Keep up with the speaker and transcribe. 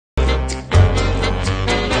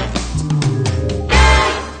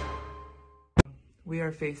we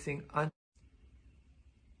are facing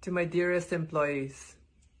To my dearest employees,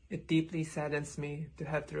 it deeply saddens me to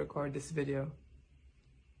have to record this video.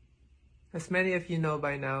 As many of you know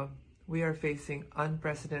by now, we are facing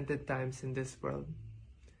unprecedented times in this world.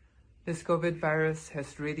 This COVID virus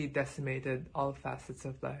has really decimated all facets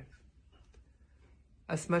of life.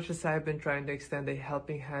 As much as I've been trying to extend a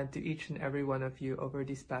helping hand to each and every one of you over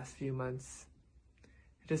these past few months,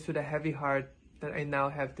 it is with a heavy heart that I now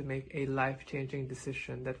have to make a life-changing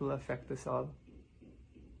decision that will affect us all.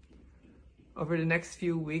 Over the next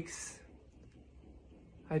few weeks,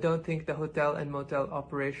 I don't think the hotel and motel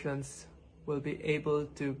operations will be able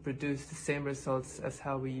to produce the same results as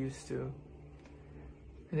how we used to.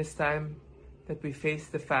 And it's time that we face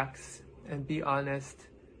the facts and be honest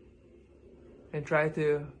and try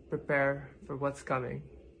to prepare for what's coming.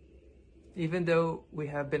 Even though we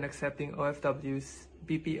have been accepting OFWs,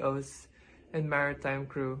 BPOs, and maritime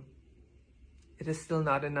crew, it is still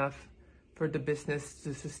not enough for the business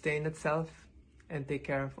to sustain itself and take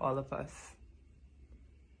care of all of us.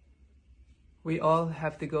 We all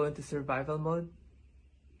have to go into survival mode.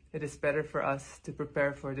 It is better for us to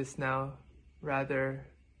prepare for this now rather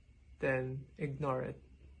than ignore it.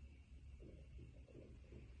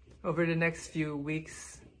 Over the next few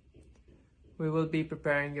weeks, we will be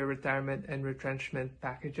preparing your retirement and retrenchment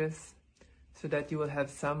packages so that you will have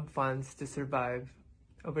some funds to survive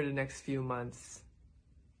over the next few months.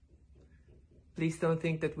 Please don't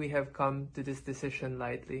think that we have come to this decision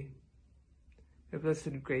lightly. It was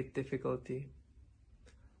with great difficulty.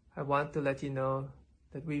 I want to let you know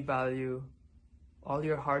that we value all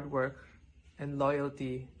your hard work and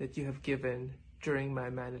loyalty that you have given during my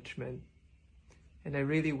management. And I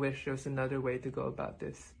really wish there was another way to go about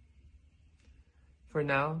this. For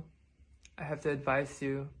now, I have to advise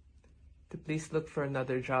you to please look for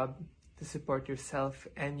another job to support yourself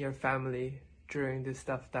and your family during these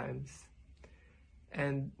tough times.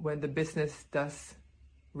 And when the business does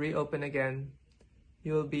reopen again,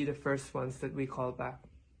 you will be the first ones that we call back.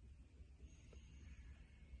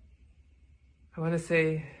 I want to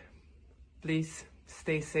say, please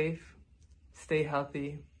stay safe, stay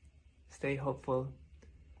healthy, stay hopeful.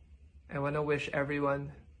 I want to wish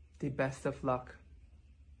everyone the best of luck.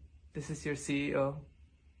 This is your CEO,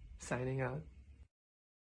 signing out.